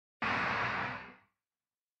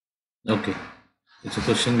Okay, it's a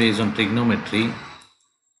question based on trigonometry.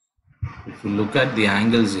 If you look at the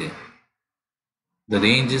angles here, the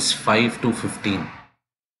range is 5 to 15.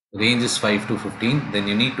 Range is 5 to 15. Then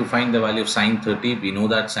you need to find the value of sin 30. We know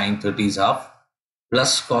that sin 30 is half,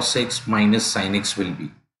 plus cos x minus sin x will be.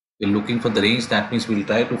 We're looking for the range. That means we'll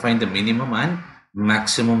try to find the minimum and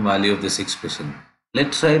maximum value of this expression.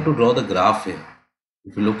 Let's try to draw the graph here.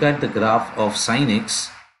 If you look at the graph of sin x,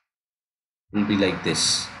 it will be like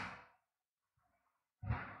this.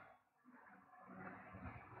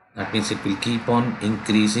 That means it will keep on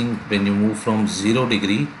increasing when you move from 0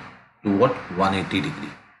 degree to what? 180 degree.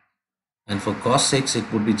 And for cos x,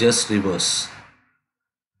 it would be just reverse.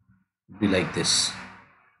 It would be like this.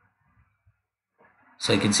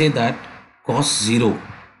 So I can say that cos 0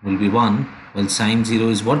 will be 1, while sin 0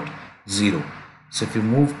 is what? 0. So if you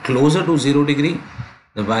move closer to 0 degree,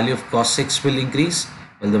 the value of cos x will increase,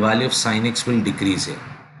 while the value of sin x will decrease here.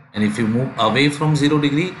 And if you move away from 0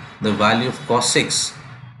 degree, the value of cos x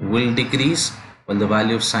will decrease, while the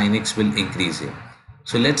value of sin x will increase here.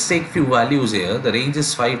 So let's take few values here. The range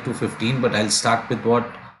is 5 to 15, but I'll start with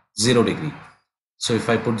what? 0 degree. So if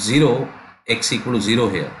I put 0, x equal to 0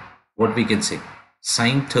 here, what we can say?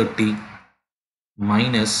 Sin 30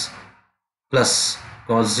 minus plus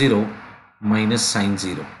cos 0 minus sin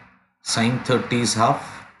 0. Sin 30 is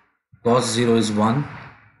half, cos 0 is 1,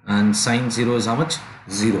 and sin 0 is how much?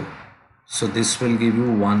 0. So this will give you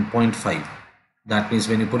 1.5. That means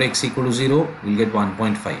when you put x equal to 0, you'll get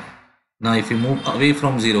 1.5. Now if you move away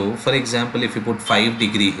from 0, for example, if you put 5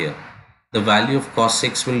 degree here, the value of cos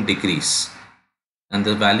x will decrease and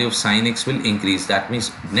the value of sin x will increase. That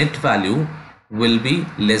means net value will be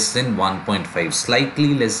less than 1.5,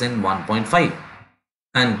 slightly less than 1.5.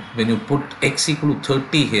 And when you put x equal to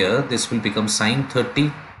 30 here, this will become sin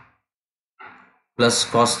 30 plus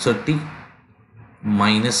cos 30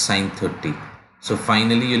 minus sin 30. So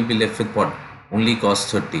finally you'll be left with what? Only cos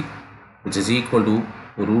 30, which is equal to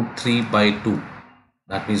root 3 by 2.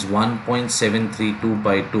 That means 1.732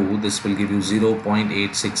 by 2. This will give you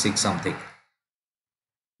 0.866 something.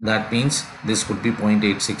 That means this would be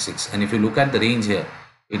 0.866. And if you look at the range here,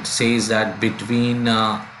 it says that between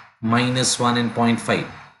minus 1 and 0.5,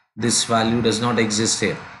 this value does not exist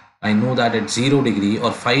here. I know that at 0 degree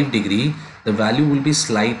or 5 degree, the value will be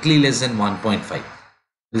slightly less than 1.5.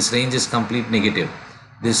 This range is complete negative.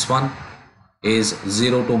 This one is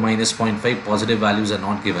 0 to minus 0.5. Positive values are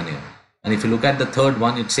not given here. And if you look at the third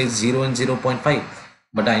one, it says 0 and 0.5.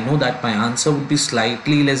 But I know that my answer would be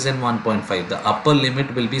slightly less than 1.5. The upper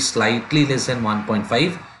limit will be slightly less than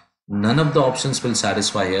 1.5. None of the options will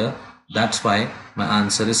satisfy here. That's why my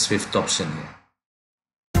answer is fifth option here.